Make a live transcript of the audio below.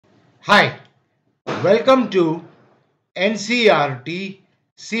Hi, welcome to NCERT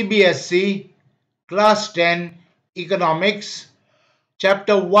CBSE Class 10 Economics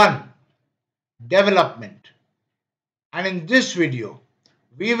Chapter 1 Development, and in this video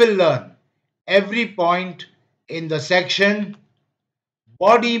we will learn every point in the section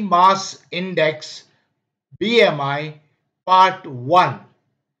Body Mass Index BMI Part 1.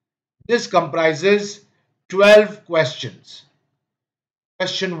 This comprises 12 questions.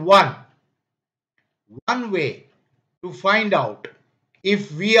 Question 1. One way to find out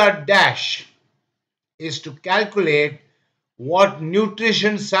if we are dash is to calculate what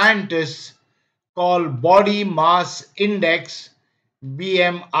nutrition scientists call body mass index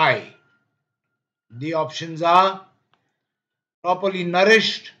BMI. The options are properly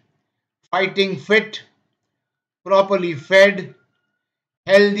nourished, fighting fit, properly fed,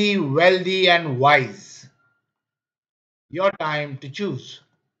 healthy, wealthy and wise. Your time to choose.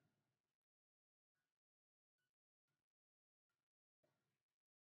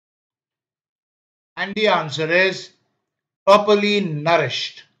 And the answer is properly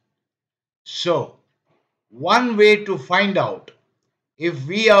nourished. So, one way to find out if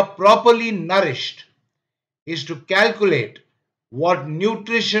we are properly nourished is to calculate what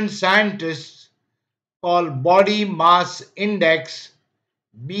nutrition scientists call body mass index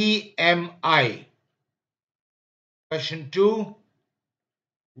BMI. Question 2.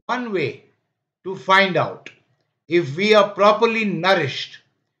 One way to find out if we are properly nourished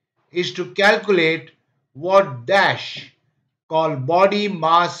is to calculate what dash call body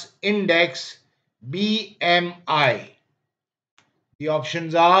mass index BMI. The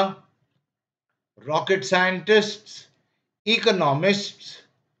options are rocket scientists, economists,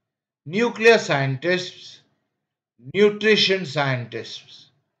 nuclear scientists, nutrition scientists.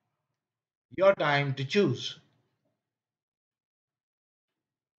 Your time to choose.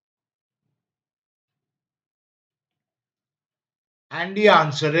 And the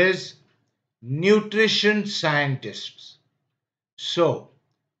answer is nutrition scientists. So,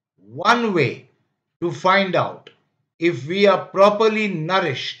 one way to find out if we are properly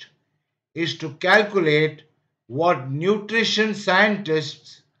nourished is to calculate what nutrition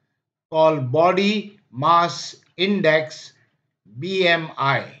scientists call body mass index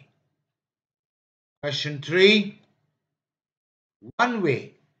BMI. Question 3. One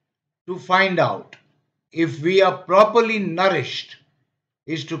way to find out if we are properly nourished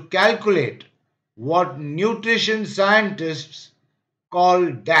is to calculate what nutrition scientists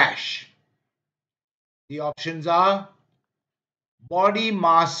call dash. The options are body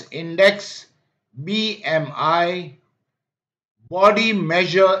mass index BMI, body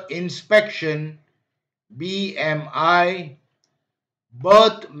measure inspection BMI,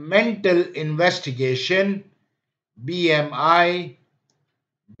 birth mental investigation BMI,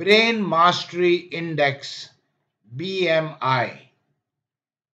 brain mastery index BMI.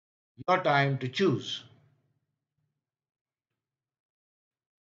 Your time to choose.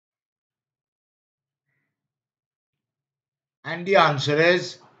 And the answer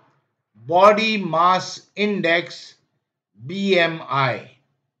is body mass index BMI.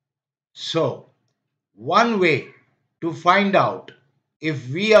 So, one way to find out if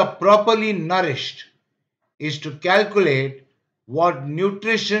we are properly nourished is to calculate what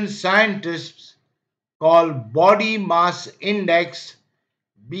nutrition scientists call body mass index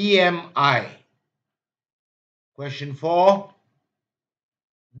BMI. Question 4.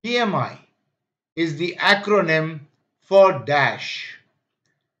 BMI is the acronym for dash.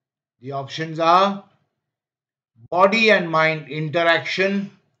 The options are body and mind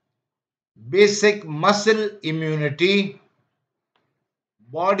interaction, basic muscle immunity,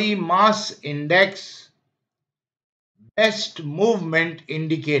 body mass index, best movement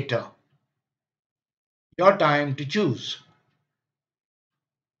indicator. Your time to choose.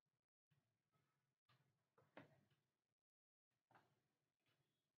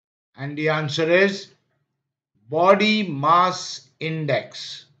 And the answer is body mass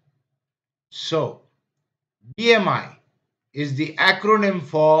index. So, BMI is the acronym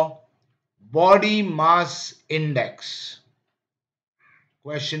for body mass index.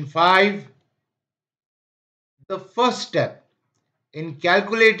 Question 5. The first step in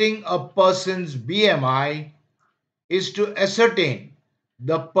calculating a person's BMI is to ascertain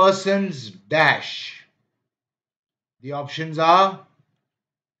the person's dash. The options are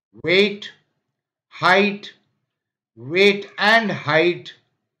weight, height, weight and height,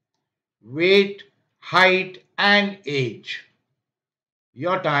 weight, height and age.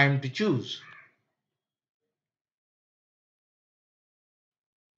 Your time to choose.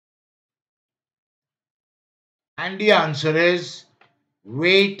 And the answer is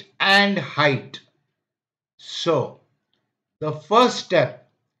weight and height. So, the first step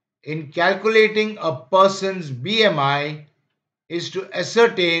in calculating a person's BMI is to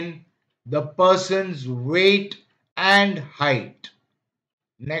ascertain the person's weight and height.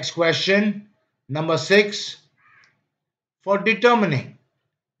 Next question, number 6. For determining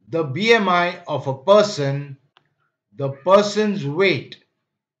the BMI of a person, the person's weight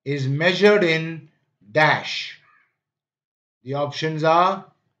is measured in dash. The options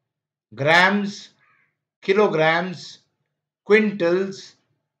are grams, kilograms, quintals,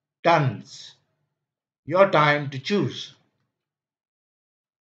 tons. Your time to choose.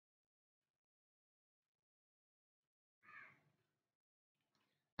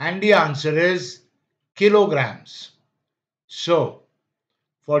 And the answer is kilograms. So,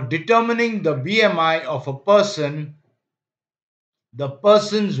 for determining the BMI of a person, the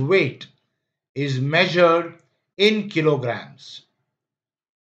person's weight is measured in kilograms.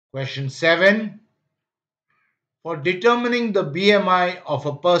 Question 7. For determining the BMI of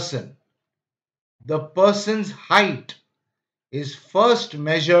a person, the person's height is first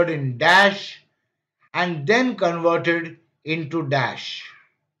measured in dash and then converted into dash.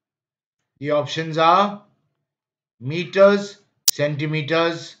 The options are meters,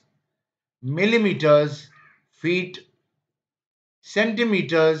 centimeters, millimeters, feet,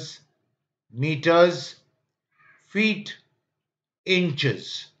 centimeters, meters, feet,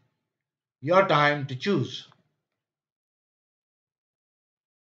 inches. Your time to choose.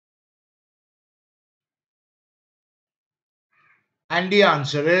 And the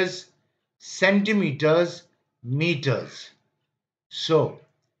answer is centimeters, meters. So,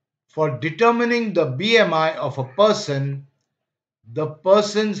 for determining the BMI of a person, the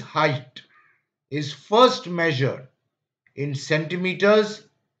person's height is first measured in centimeters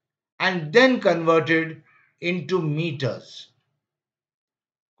and then converted into meters.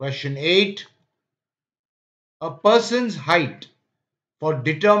 Question 8. A person's height for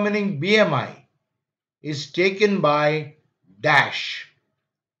determining BMI is taken by dash.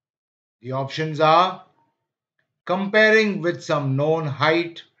 The options are comparing with some known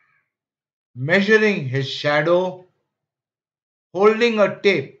height, measuring his shadow, holding a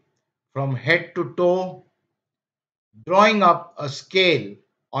tape from head to toe, drawing up a scale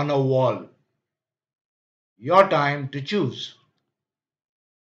on a wall. Your time to choose.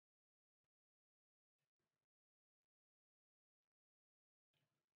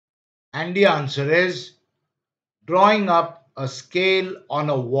 And the answer is drawing up a scale on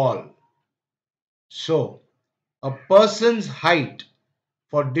a wall. So, a person's height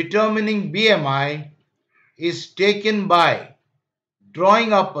for determining BMI is taken by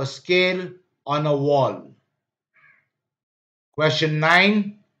drawing up a scale on a wall. Question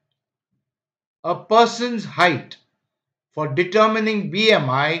 9. A person's height for determining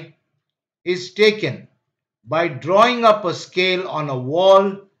BMI is taken by drawing up a scale on a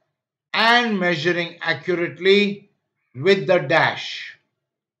wall and measuring accurately with the dash.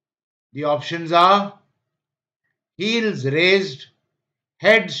 The options are heels raised,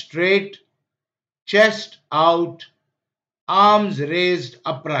 head straight, chest out, arms raised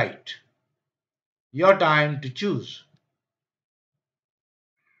upright. Your time to choose.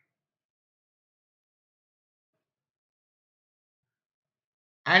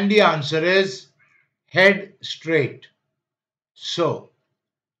 And the answer is head straight. So,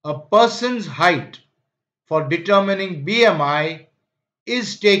 a person's height for determining BMI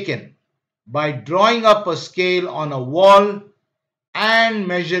is taken by drawing up a scale on a wall and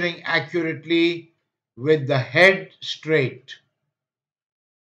measuring accurately with the head straight.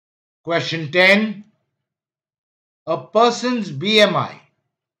 Question 10. A person's BMI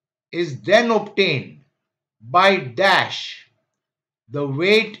is then obtained by dash the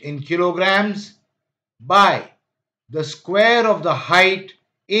weight in kilograms by the square of the height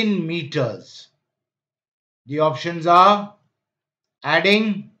in meters. The options are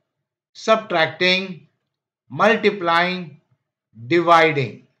adding, subtracting, multiplying,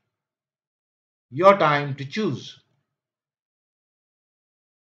 dividing. Your time to choose.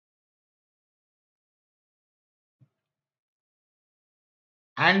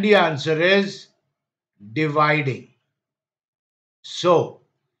 And the answer is dividing. So,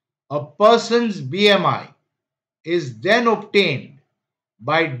 a person's BMI is then obtained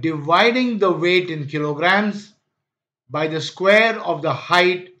by dividing the weight in kilograms by the square of the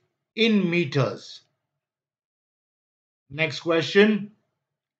height in meters. Next question,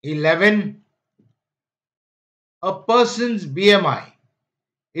 11. A person's BMI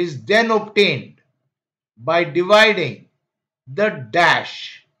is then obtained by dividing the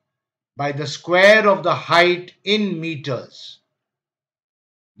dash by the square of the height in meters.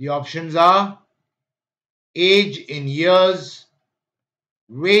 The options are age in years,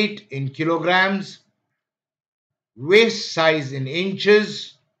 weight in kilograms, waist size in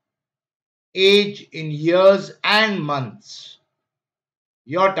inches, age in years and months.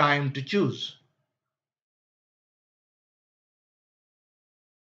 Your time to choose.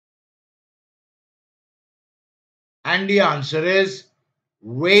 And the answer is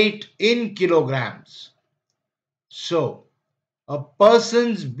weight in kilograms. So, a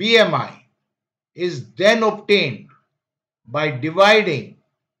person's BMI is then obtained by dividing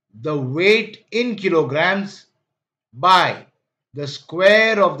the weight in kilograms by the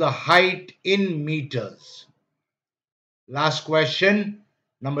square of the height in meters. Last question,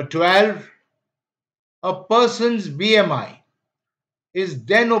 number 12. A person's BMI is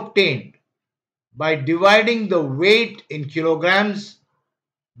then obtained by dividing the weight in kilograms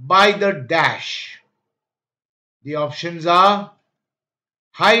by the dash. The options are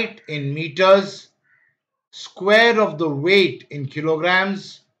height in meters, square of the weight in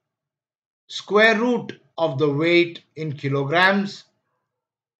kilograms, square root of the weight in kilograms,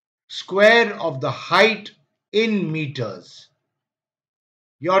 square of the height in meters.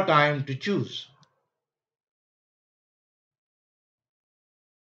 Your time to choose.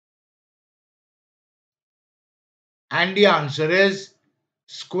 And the answer is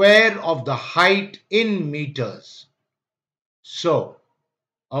square of the height in meters. So,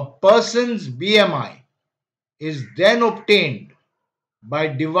 a person's BMI is then obtained by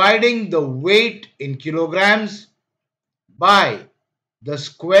dividing the weight in kilograms by the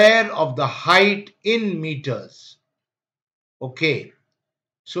square of the height in meters. Okay,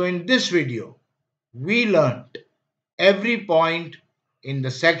 so in this video, we learnt every point in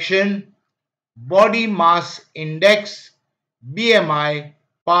the section Body Mass Index BMI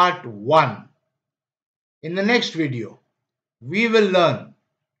Part 1. In the next video, we will learn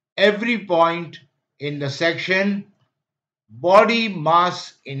every point in the section Body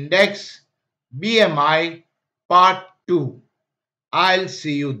Mass Index BMI Part 2. I'll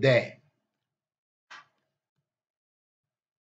see you there.